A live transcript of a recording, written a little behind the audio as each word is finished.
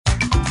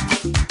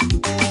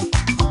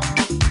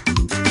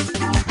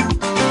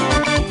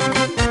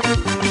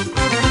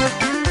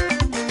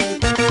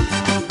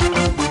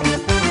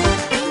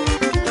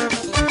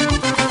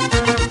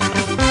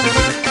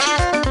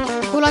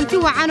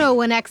oo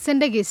wanaagsan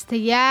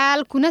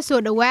dhageystayaal kuna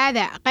soo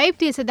dhawaada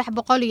qaybtii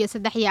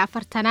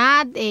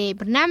 343aad ee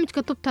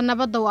barnaamijka tubta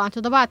nabadda oo aan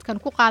toddobaadkan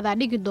ku qaadaa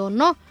dhigi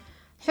doono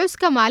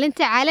xuska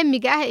maalinta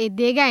caalamiga ah ee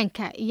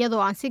deegaanka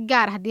iyadoo aan si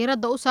gaar ah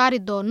diiradda u saari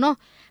doono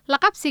la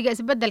qabsiga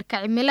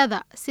isbeddelka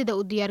cimilada sida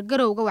u diyaar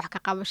garowga wax ka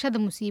qabashada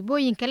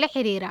musiibooyinka la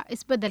xiriira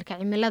isbeddelka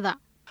cimilada.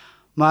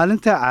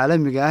 maalinta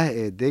caalamiga ah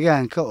ee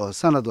deegaanka oo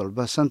sanad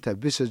walba 5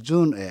 bisha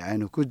Juun ee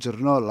aynu ku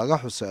jirno laga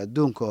xuso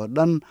adduunka oo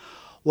dhan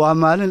waa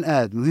maalin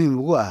aad muhiim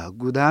ugu ah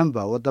guud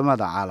ahaanba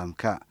wadamada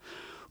caalamka.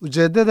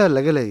 ujeedada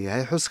laga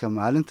leeyahay xuska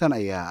maalintan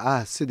ayaa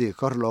ah sidii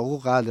kor loogu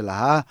qaadi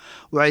lahaa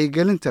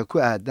wacyigelinta ku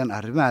aadan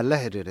arrimaha la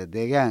xiriira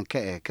deegaanka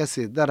ee ka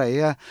sii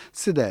daraya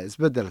sida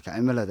isbeddelka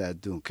cimilada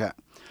adduunka.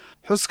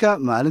 xuska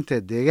maalinta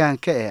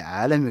deegaanka ee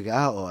caalamiga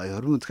ah oo ay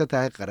hormuud ka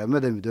tahay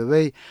qaramada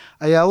midoobay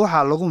ayaa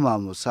waxaa lagu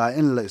maamuusaa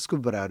in la isku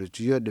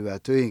baraarujiyo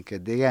dhibaatooyinka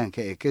deegaanka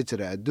ee ka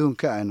jira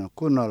adduunka aynu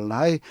ku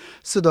noolnahay,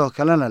 sidoo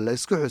kalena la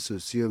isku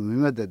xusuusiyo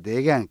muhiimadda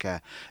deegaanka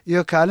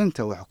iyo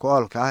kaalinta wax ku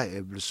oolka ah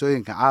ee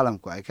bulshooyinka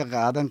caalamku ay ka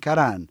qaadan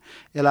karaan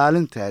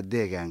ilaalinta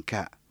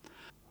deegaanka.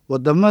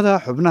 wadamada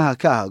xubnaha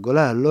ka ah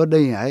golaha loo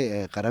dhan yahay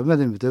ee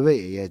qaramada midoobay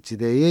ayaa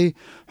jideeyey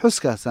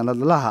xuska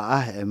sanadlaha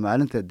ah ee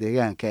maalinta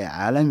deegaanka ee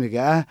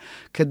caalamiga ah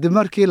kadib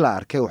markii la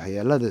arkay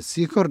waxyeelada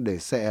sii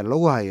kordhaysa ee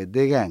lagu hayo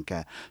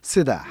deegaanka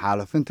sida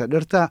xaalufinta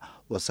dhirta,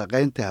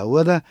 wasaqaynta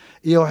hawada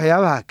iyo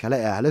waxyaabaha kale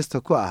ee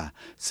halista ku ah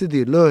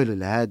sidii loo heli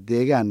lahaa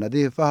deegaan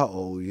nadiif ah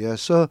oo uu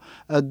yeesho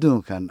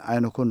adduunkan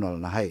aynu ku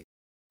noolnahay.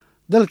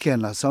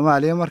 dalkeena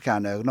Soomaaliya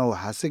markaan eegno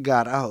waxaa si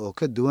gaar ah oo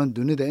ka duwan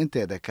dunida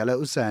inteeda kale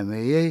u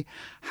saameeyay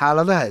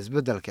xaaladaha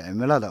isbeddelka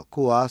cimilada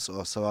kuwaas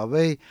oo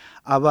sababay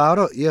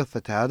abaaro iyo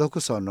fatahaado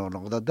ku soo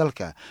noqnoqda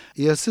dalka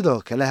iyo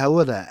sidoo kale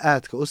hawada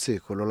aadka u sii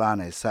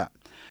kululaanaysa.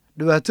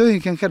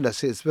 dhibaatooyinkan ka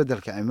dhashay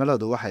isbeddelka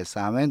cimiladu waxay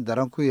saameyn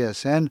daran ku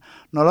yeesheen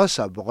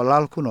nolosha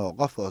boqolaal kun oo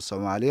qof oo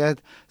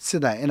Soomaaliyeed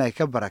sida inay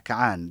ka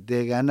barakacaan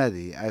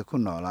deegaanadii ay ku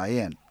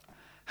noolaayeen.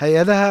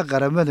 hay-adaha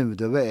qaramada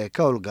midoobay ee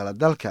ka howlgala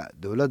dalka,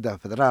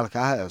 dowladda federaalka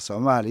ah ee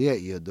Soomaaliya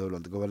iyo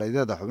dowlad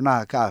goboleedyada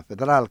xubnaha ka ah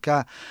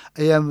federaalka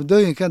ayaa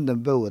muddooyinkan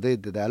dambe waday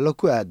dadaallo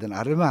ku aadan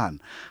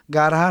arrimahan,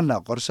 gaar ahaana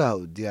qorshaha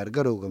u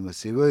diyaargarowga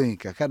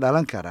masiibooyinka ka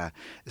dhalan kara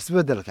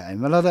isbeddelka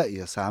cimilada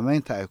iyo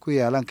saameynta ay ku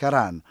yeelan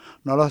karaan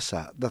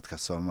nolosha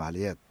dadka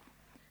Soomaaliyeed.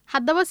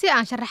 haddaba si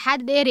aan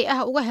sharaxaad dheeri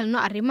ah uga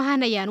helno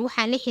arrimahan ayaan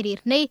waxaan la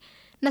xiriirnay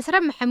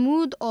Nasra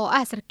Maxamuud oo ah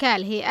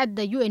sarkaal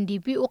hay'adda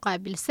UNDP u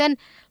qaabilsan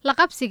la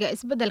qabsiga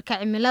isbeddelka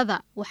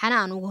cimilada,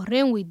 waxaana aan ugu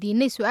horreyn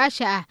weydiinay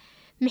su'aasha ah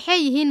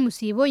maxay yihiin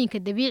musiibooyinka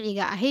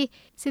dabiiciga ahi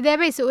sidee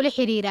bayse ula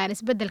xiriiraan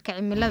isbeddelka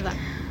cimilada.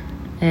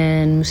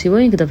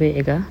 musiibooyinka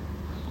dabiiciga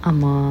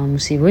ama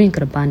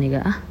musiibooyinka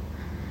rabbaaniga ah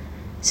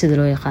sida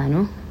loo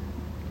yaqaano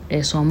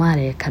ee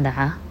Soomaaliya ka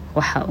dhaca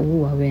waxa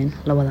ugu waaweyn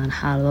labadan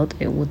xaaladood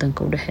ee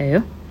waddanka u dhaxeeyo,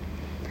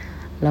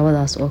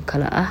 labadaas oo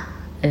kala ah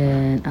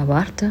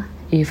abaarta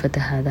iyo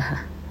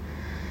fatahaadaha.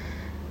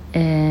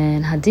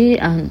 haddii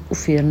aan u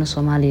fiirno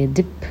Soomaaliya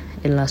dib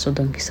ilaa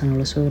 30 sano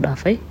la soo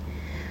dhaafay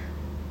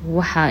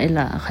waxaa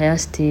ilaa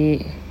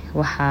qiyaastii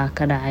waxaa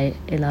ka dhacay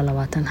ilaa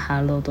 20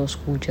 xaaladood oo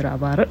isku jira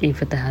abaaro iyo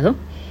fatahaado.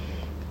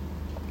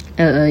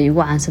 ay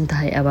ugu caansan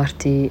tahay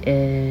abaartii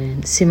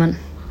siman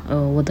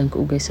oo waddanka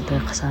u geysatay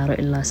khasaaro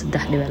ilaa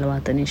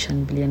 3.25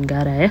 bilyan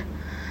gaaraya.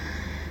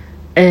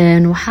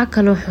 waxaa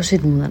kaloo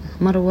xusid mudan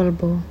mar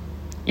walba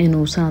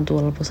inuu sanad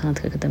walba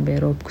sanadka ka dambeeya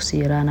roobku sii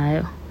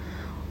yaraanayo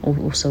oo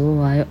uu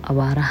sababayo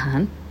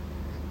abaarahan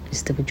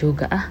isdaba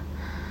jooga ah.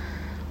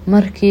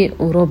 markii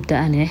uu roob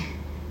da'ane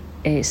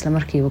ee isla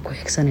markiiba ku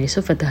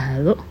xigsanayso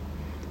fatahaado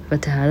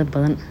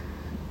badan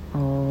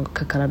oo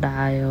ka kala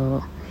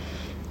dhacayo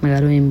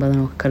magaalooyin badan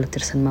oo kala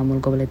tirsan maamul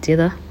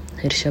goboleedyada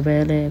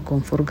Hirshabeelle,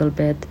 Koonfur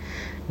Galbeed,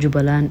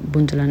 Jubbaland,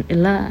 Puntland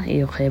ilaa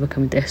iyo qaybo ka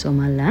mid ah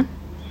Somaliland.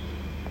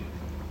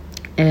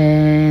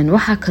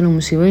 waxaa kaloo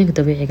musiibooyinka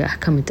dabiiciga ah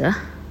ka mid ah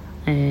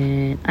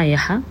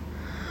ayaxa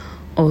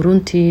oo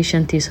runtii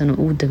 5 sano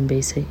ugu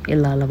dambeysay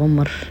ilaa 2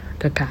 mar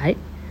ka kacay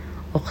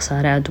oo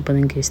khasaare aad u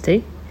badan geystay.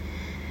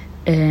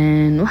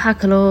 waxaa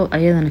kaloo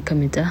ayadana ka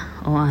mid ah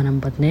oo aanan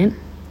badnayn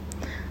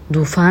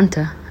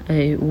duufaanta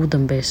ay ugu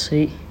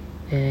dambeysay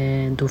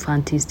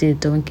duufaantii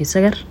 18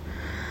 sagar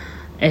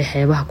ee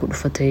xeebaha ku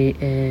dhufatay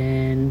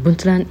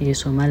Puntland iyo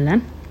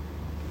Somaliland.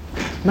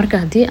 marka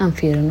haddii aan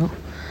fiirino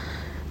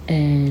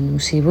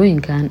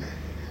musiibooyinkan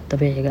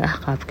dabiiciga ah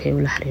qaabka ay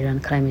ula xiriiraan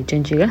climate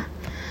change-ga,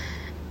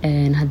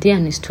 haddii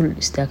aan istul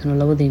istaagno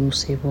labadan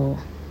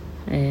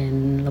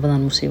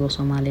musiibo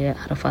Soomaaliya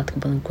rafaadka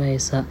badan ku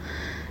haysa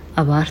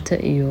abaarta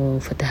iyo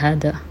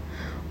fatahaada,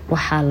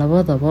 waxaa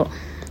labadaba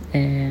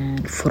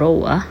furo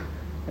u ah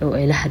oo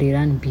ay la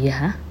xiriiraan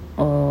biyaha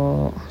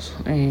oo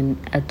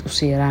aad u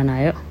sii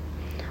yaraanayo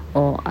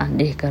oo aan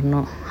dhihi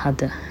karno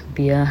hadda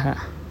biyaha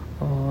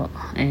oo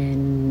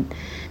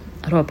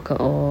roobka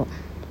oo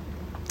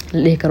la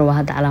dhihi karo waa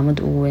hadda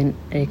calaamada ugu weyn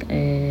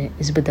ee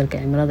isbeddelka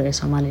cimilada ee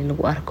Soomaaliya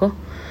lagu arko.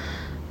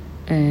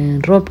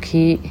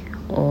 roobkii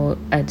oo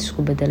aad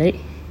isku bedelay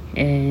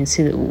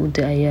sida uu u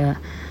da'aya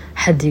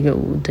xadiga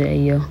uu u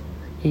da'ayo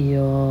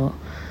iyo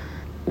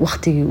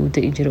waqtigii uu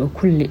da'i jiray oo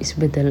kulli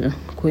isbedel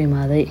ku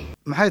imaaday.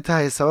 maxay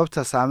tahay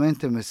sababta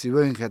saameynta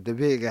masiibooyinka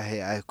dabiiciga ah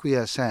ee ay ku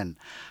yeesheen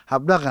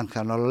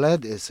habdhaqanka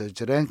nololeed ee soo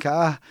jireenka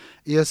ah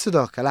iyo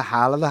sidoo kale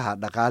xaaladaha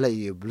dhaqaale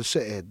iyo bulsho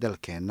ee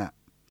dalkeenna?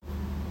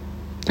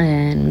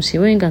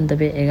 Musiibooyinkan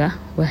dabiiciga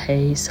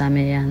waxay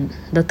saameeyaan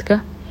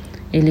dadka,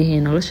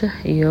 ilihii nolosha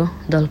iyo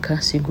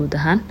dalka si guud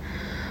ahaan.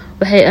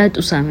 Waxay aad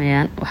u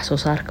saameeyaan wax soo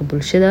saarka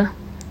bulshada,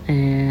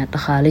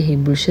 dhaqaalihii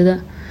bulshada,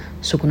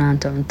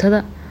 sugnaanta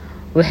cuntada.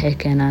 Waxay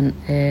keenaan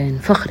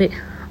faqri,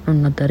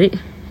 cunno dari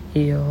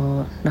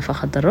iyo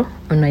nafaqo daro,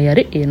 cunno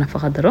yari iyo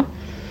nafaqo daro.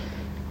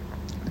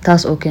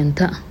 Taas oo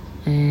keenta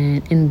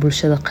in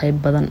bulshada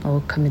qayb badan oo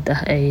kamid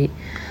ah ay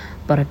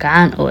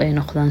barakacaan oo ay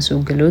noqdaan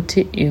soo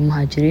galooti iyo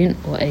muhaajiriin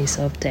oo ay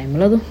sababtay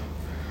cimiladu.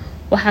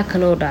 Waxaa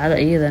kaloo dhacda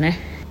iyadana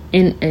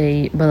in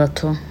ay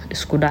badato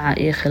isku dhaca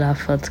iyo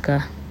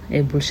khilaafaadka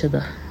ee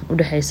bulshada u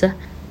dhaxaysa,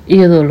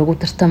 iyadoo lagu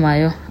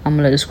tartamayo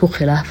ama la isku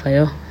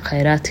khilaafayo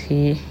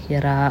kheyraadkii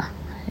yaraa,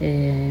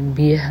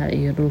 biyaha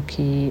iyo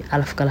dhulkii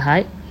calafka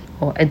lahaay,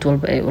 oo cid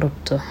walba ay u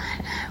rabto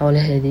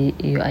xoolaheedii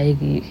iyo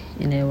ayagii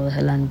inay wada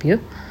helaan biyo.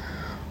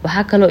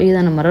 Waxaa kaloo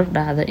iyadana marar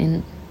dhacda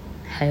in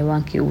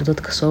xayawaankii uu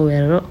dadka soo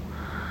weeraro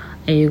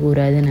ayagoo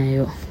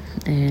raadinayo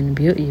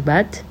biyo iyo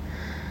baad.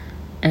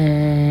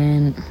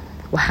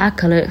 Waxaa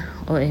kale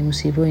oo ay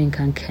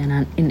musiibooyinkan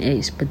keenaan in ay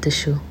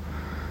isbedesho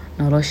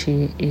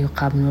noloshii iyo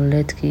qaab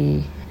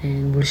nololeedkii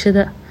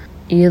bulshada,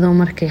 iyadoo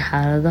markay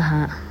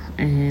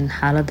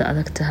xaaladda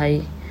adag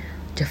tahay,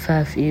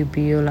 jafaaf iyo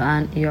biyo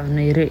la-aan iyo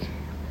cunno yari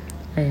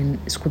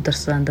isku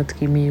darsadaan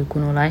dadkii miyiga ku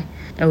noolaay.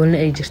 Awalna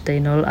ay jirtay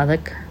nolol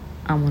adag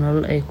ama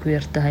nolol ay ku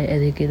yartahay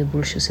adeegyada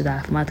bulsho sida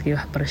caafimaadka iyo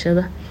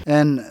waxbarashada.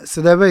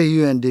 Sideebay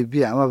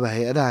UNDP amaba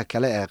hay-adaha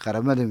kale ee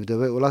qaramada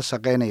midoobay ula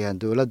shaqeynayaan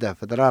dowladda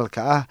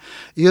federaalka ah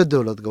iyo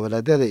dowlad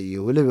goboleedyada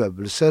iyo weliba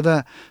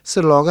bulshada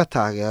si looga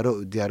taageero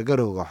u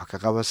diyaargarowga wax ka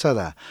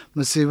qabashada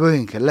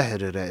masiibooyinka la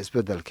xiriira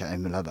isbedelka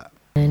cimilada?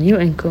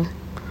 UN-ku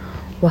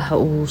waxa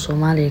uu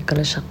Soomaaliya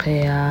kala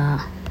shaqeeyaa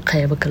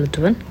qaybo kala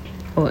duwan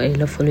oo ay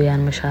la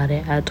fuliyaan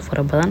mashaariic aad u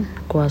fara badan,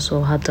 kuwaas oo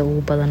hadda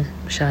ugu badan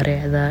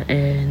mashaariicda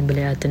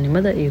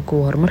bini'aadanimada iyo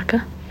kuwa horumarka.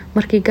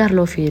 Markii gaar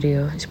loo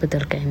fiiriyo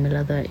isbedelka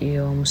cimilada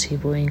iyo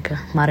musiibooyinka,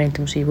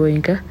 maareynta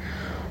musiibooyinka,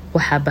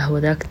 waxaa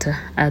bahwadaagta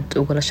aad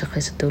ugala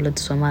shaqeysa dowladda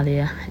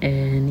Soomaaliya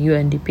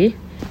UNDP.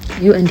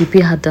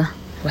 UNDP hadda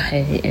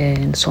waxay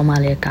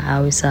Soomaaliya ka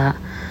caawisaa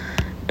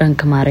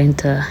dhanka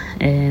maareynta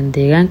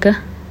deegaanka,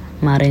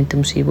 maareynta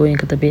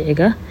musiibooyinka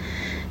dabiiciga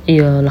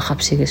iyo la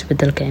qabsiga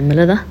isbedelka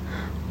cimilada.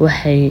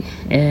 Waxay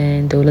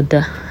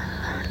dowladda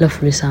la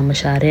fulisaa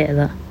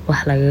mashaariicda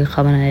wax lagaga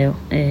qabanayo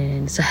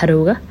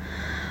saxarowga,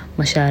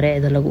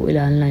 mashaariicda lagu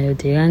ilaalinayo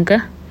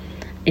deegaanka,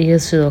 iyo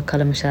sidoo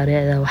kale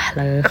mashaariicda wax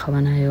lagaga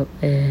qabanayo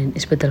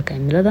isbedelka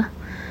cimilada.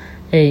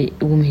 Ay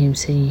ugu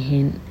muhiimsan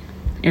yihiin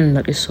in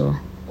la dhiso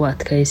u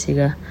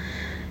adkeysiga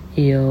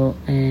iyo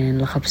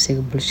la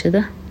qabsiga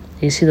bulshada,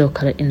 iyo sidoo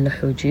kale in la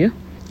xoojiyo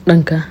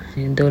dhanka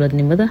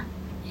dowladnimada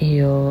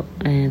iyo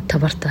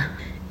tabarta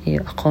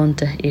iyo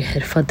aqoonta iyo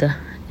xirfadda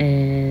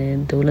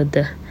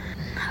dowladda,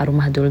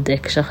 xarumaha dowladda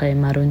ee ka shaqeeya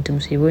maareynta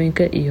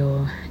musiibooyinka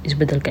iyo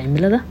isbedelka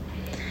cimilada.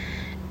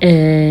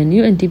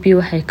 UNDP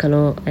waxay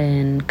kaloo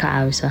ka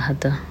caawisaa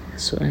hadda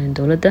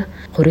dowladda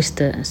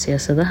qorista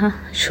siyaasadaha,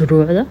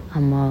 shuruucda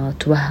ama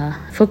tubaha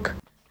fog.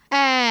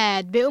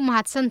 aad bay u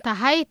mahadsan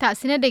tahay.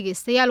 taasina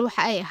dhegeystayaal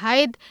waxa ay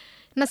ahayd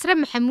Nasre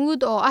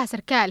Maxamuud oo ah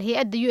sarkaal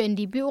hay-adda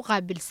UNDP u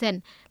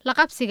qaabilsan la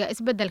qabsiga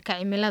isbedelka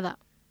cimilada.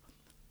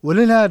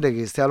 welina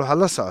dhegeystayaal waxaad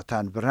la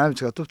socotaan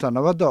barnaamijka tubta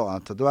nabadda oo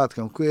aan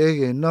toddobaadkan ku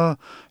eegeyno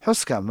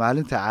xuska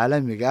maalinta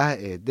caalamiga ah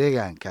ee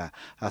deegaanka.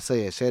 hase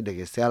yeeshee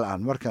dhegeystayaal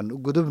aan markan u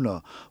gudubno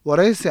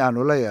waraysi aan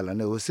ula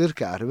yeelanay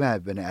wasiirka arrimaha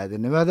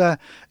bani'aadanimada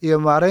iyo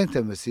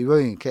maareynta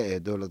masiibooyinka ee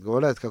dowlad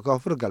goboleedka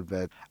koonfur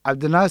galbeed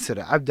Cabdinaasir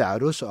Cabdi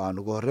Caruus, oo aan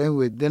ugu horreyn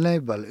weydiinay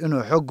bal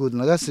inuu xog guud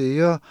naga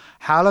siiyo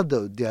xaaladda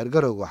u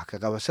diyaargarowga wax ka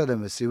qabashada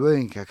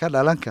masiibooyinka ka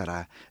dhalan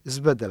kara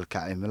isbedelka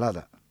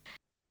cimilada.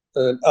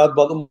 aad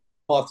baad u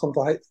mahadsan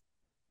tahay.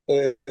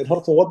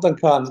 horta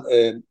waddankan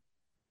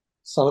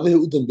sanadihii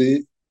u dambeeyey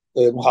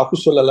waxaa ku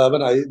soo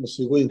lalaabanayay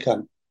masiibooyinkan.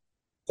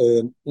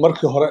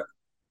 markii hore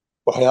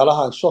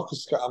waxyaalahan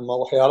shokiska ama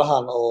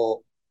waxyaalahan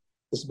oo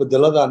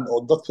isbedeladan oo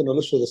dadka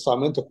noloshooda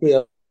saameynta ku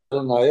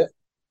yeelanaya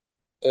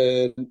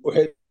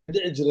waxay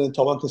dhici jireen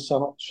 10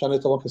 sano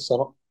 15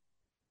 sano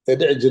ay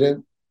dhici jireen.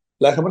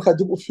 laakiin markaad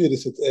dib u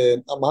fiirisid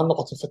ama ha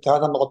noqoto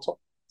fatahaad ha noqoto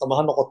ama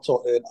ha noqoto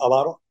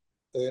abaaro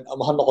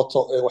ama ha noqoto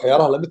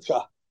waxyaalaha lamidka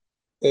ah,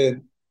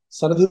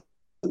 sanadii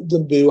u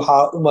dambeeyey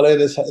waxaa u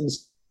malaynaysaa in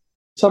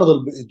sanad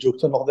walba ay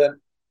joogto noqdeen,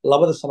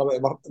 labada sanaba ay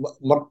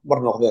mar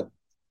noqdeen.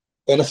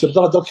 nasiib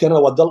daro dalkeena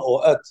waa dal oo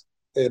aad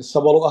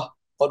sabol u ah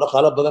oo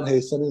dhaqaale badan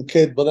haysanin,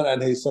 keyd badan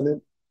aan haysanin.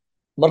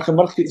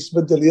 markii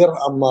isbedel yar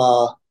ama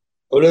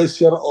culays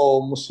yar oo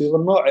musiibo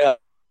nooci ah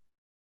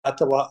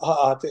ha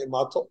ahaatee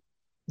imaato,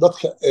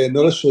 dadka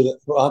noloshooda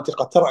run ahaantii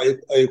khatar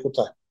ayay ku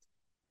tahay.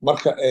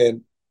 marka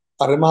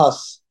arrimahaas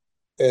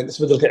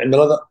isbedelka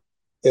cimilada,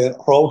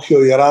 roobabkii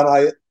oo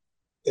yaraanaya,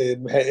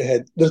 maxay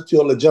ahayd dhirtii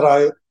oo la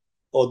jaraayo,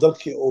 oo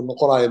dalkii uu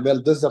noqonayo meel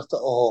desert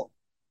oo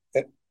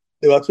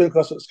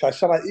dhibaatooyinkaasoo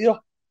iskaashanaya iyo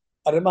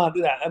arrimahan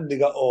dhinaca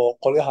amniga oo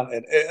qolyahan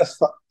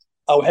AS-ta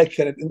waxay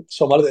keeneen in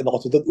Soomaalida ay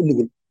noqoto dad u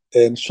nugul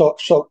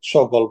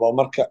shoog walba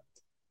marka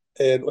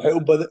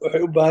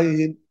waxay u baahan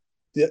yihiin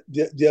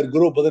diyaar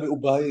garoow badan ay u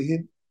baahan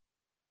yihiin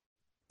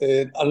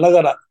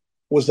annagana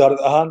wasaarad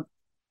ahaan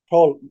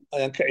rool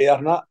ayaan ka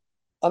ciyaarnaa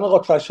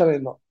annagoo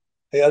kaashanayno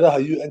hay-adaha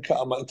UN-ka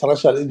ama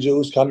international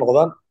NGOs ka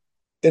noqdaan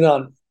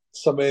inaan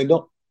samayno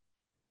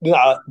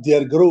dhinaca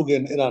diyaar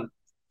garowgeena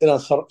inaan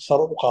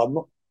sare u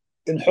qaadno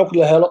in xog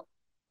la helo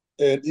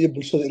iyo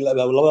bulshada in la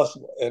abaabo labadaas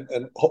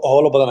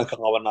howlo badan aan ka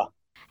qabanaa.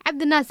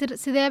 cabdinaasir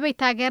sideebay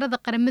taageerada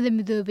qaramada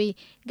midoobay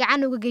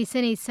gacan uga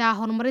geysanaysaa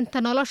horumarinta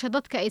nolosha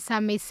dadka ay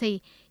saamaysay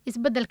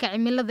isbeddelka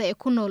cimilada ee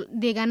ku nool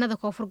deegaanada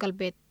koonfur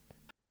galbeed?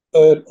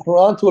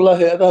 runaantii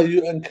wallaahi hay-adaha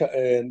UN-ka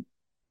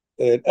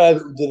aad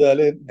u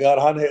dadaaleen gaar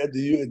ahaan hay-adda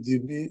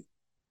UNDP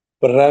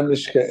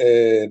barnaamijka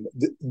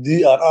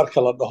DRR-ka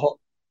la dhaho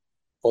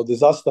oo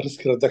disaster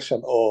risk reduction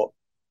oo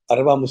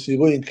arrimaha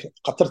musiibooyinka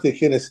khatartay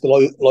keenaysa sida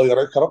loo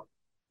yareyn karo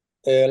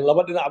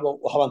laba dhinacba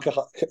waxbaan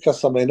ka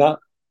samaynaa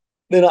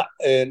dhinac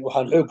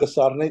waxaan xoogga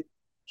saarnay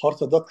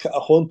horta dadka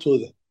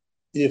aqoontooda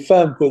iyo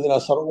fahamkooda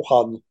inaan sare u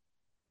qaadno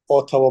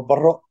oo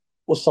tababaro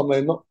u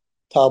samayno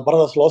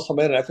tababaradaas loo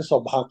samaynaya ka soo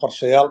baxaan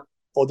qorshayaal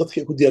oo dadka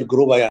ay ku diyaar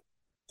garoobayaan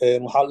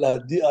waxaa la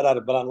dhahaa DRR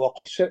balan waa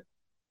qorshe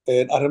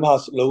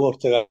arrimahaas looga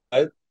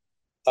hortagayo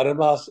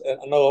arrimahaas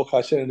annagoo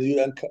kaashanayna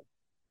UN-ka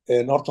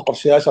horta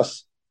qorshayaashaas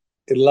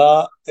ilaa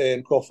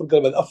koonfur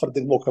galbeed 4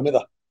 degmo ka mid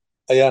ah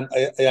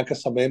ayaan ka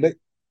samaynay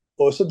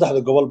oo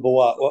 3 gobolba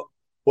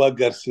waa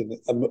gaarsiinay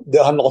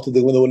ha noqoto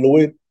degmada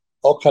Walaweyn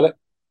oo kale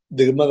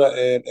degmada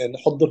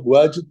Xudur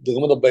Waajid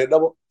degmada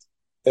Baydhabo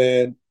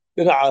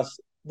dhinacaas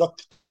dad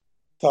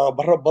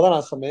tababaro badan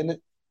aan samaynay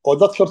oo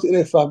dadka horta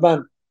inay fahmaan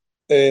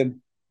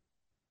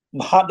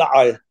maxaa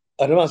dhacaya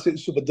arrimahaas ay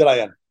isu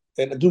bedelayaan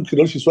adduunka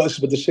noloshiisa waa isu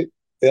bedeshay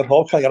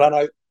roobabkan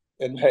yaraanayo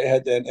waxay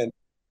ahayd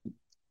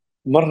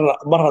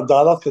marna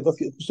daadadka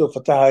dadka ay kusoo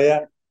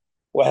fatahayaan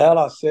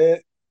waxyaalahaasee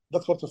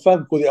dadka horta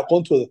fahamkooda iyo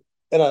aqoontooda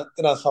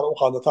inaan sare u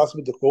qaadno taas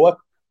midda koowaad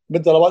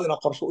midda labaad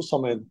inaan qorshe u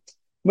samayno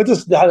midda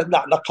saddexaad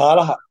dhinaca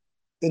dhaqaalaha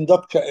in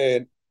dadka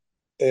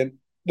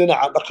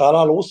dhinaca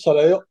dhaqaalaha lagu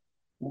saleeyo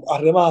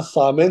arrimaha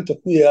saameynta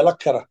ku yeelan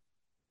kara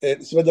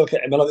isbeddelka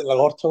cimilada in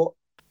laga hortago.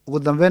 ugu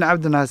dambeyn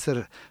cabdinaasir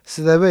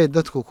sideebay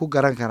dadku ku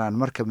garan karaan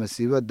marka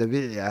masiibo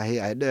dabiici ahi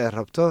ay dhici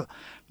rabto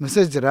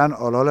mase jiraan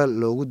olole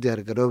loogu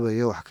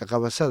diyaargaroobayo wax ka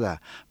qabashada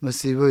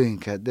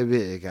masiibooyinka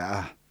dabiiciga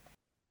ah?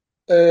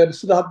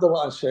 sida haddaba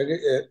aan sheegay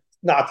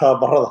dhinaca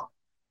tababarada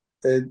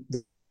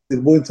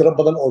degmooyin tiro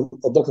badan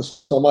oo dalka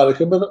Soomaaliya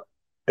ka mida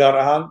gaar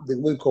ahaan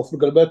degmooyinka koonfur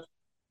galbeed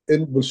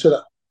in bulshada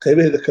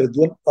qaybaheeda kala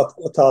duwan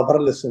tababaro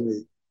la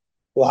sameeyey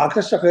waxaan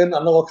ka shaqeynaa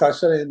annagoo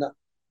kaashanayna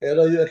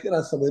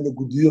inaan samayno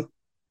guddiyo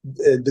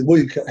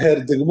degmooyinka heer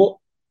degmo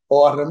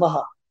oo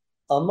arrimaha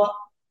ama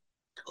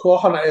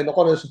kooxna ay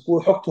noqonayso kuwa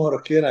xogta hore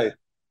keenaya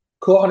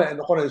kooxna ay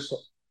noqonayso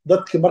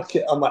dadkii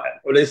markii ama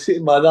culaysyo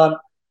imaadaan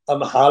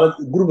ama xaalad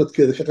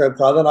gurmadkeeda ka qayb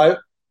qaadanayo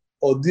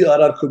oo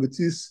DRR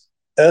committees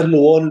early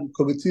warning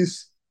committees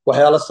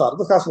waxyaala saar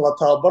dadkaas waa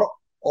tababaro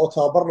oo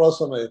tababar loo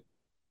sameeyo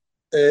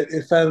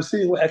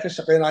fahamsiin waxay ka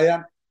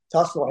shaqaynayaan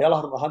taasna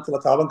waxyaalaha run ahaantii la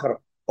taaban karo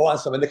oo aan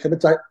samaynay ka mid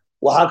tahay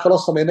waxaan kaloo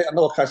samaynay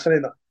annagoo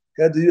kaashanayna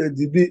hay'adda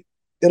UNDP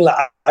in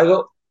lacago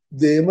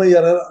deymo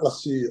yare la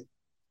siiyo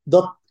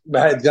dad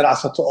maxay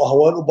ganacsato oo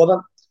haween u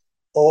badan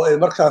oo ay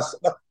markaas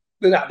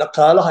dhinac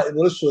dhaqaalaha ee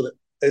noloshooda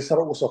ay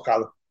sare ugu soo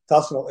kacdo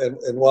taasna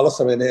waa la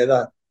samaynay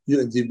hay'adaha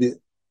UNDP.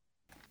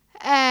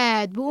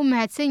 aad buu u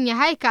mahadsan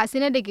yahay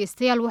kaasina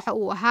dhegeystayaal waxa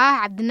uu ahaa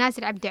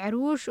cabdinaasir cabdi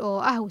caruush oo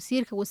ah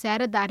wasiirka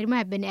wasaaradda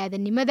arrimaha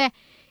bani'aadanimada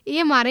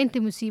iyo maareynta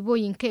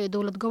musiibooyinka ee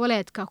dowlad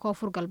goboleedka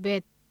koonfur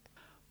galbeed.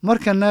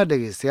 markana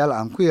dhegeystayaal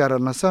aan ku yara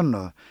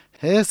nasanno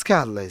hees ka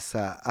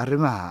hadlaysa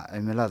arrimaha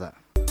cimilada.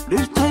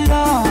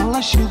 dhirtayaa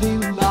la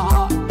shidin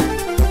lahaa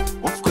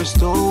qof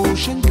kastoo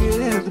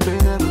shankeed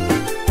beer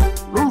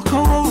dhulka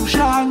wou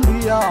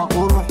shacangiyaa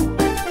qurux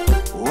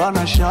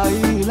wana shay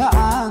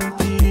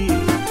la'aantii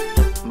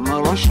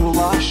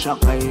noloshuba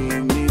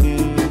shaqaynine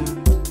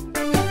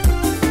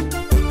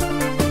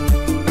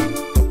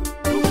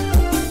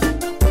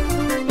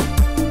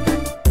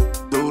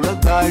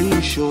dowladda ay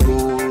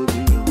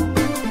shuruudiyo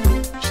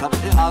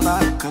sharci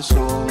adag ka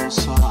soo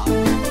saar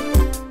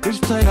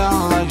dhirtayaa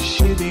la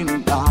shidin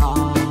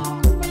lahaa.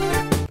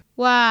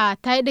 waa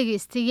tahay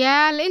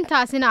dhegeystayaal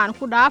intaasina aan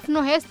ku dhaafno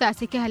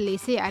heestaasi ka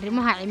hadlaysay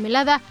arrimaha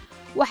cimilada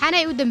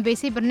waxaanay u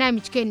dambeysay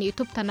barnaamijkeena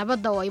YouTube-ta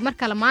nabadda oo ay mar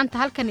kale maanta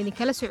halkan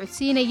idinkala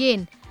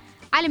socodsiinayeen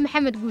cali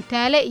maxamed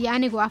guutaale iyo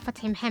anigoo ah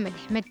Fatxi Maxamed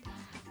Axmed.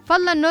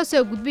 fadlan noo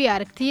soo gudbiya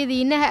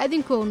aragtiyadiinaha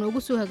adinkoo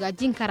noogu soo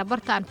hagaajin kara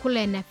barta aan ku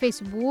leenahay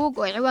Facebook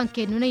oo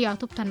ciwaankeenuna yahay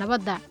YouTube-ta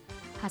nabadda.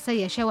 hase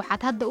yeeshee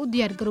waxaad hadda u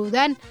diyaar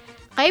garowdaan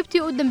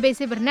qaybtii u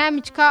dambeysay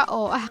barnaamijka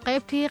oo ah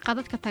qaybtii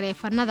qadadka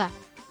taleefanada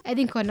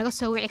adinkoo naga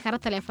soo wici kara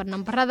taleefan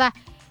nambarada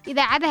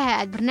idaacadaha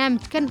aad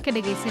barnaamijkan ka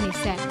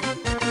dhageysanaysaan.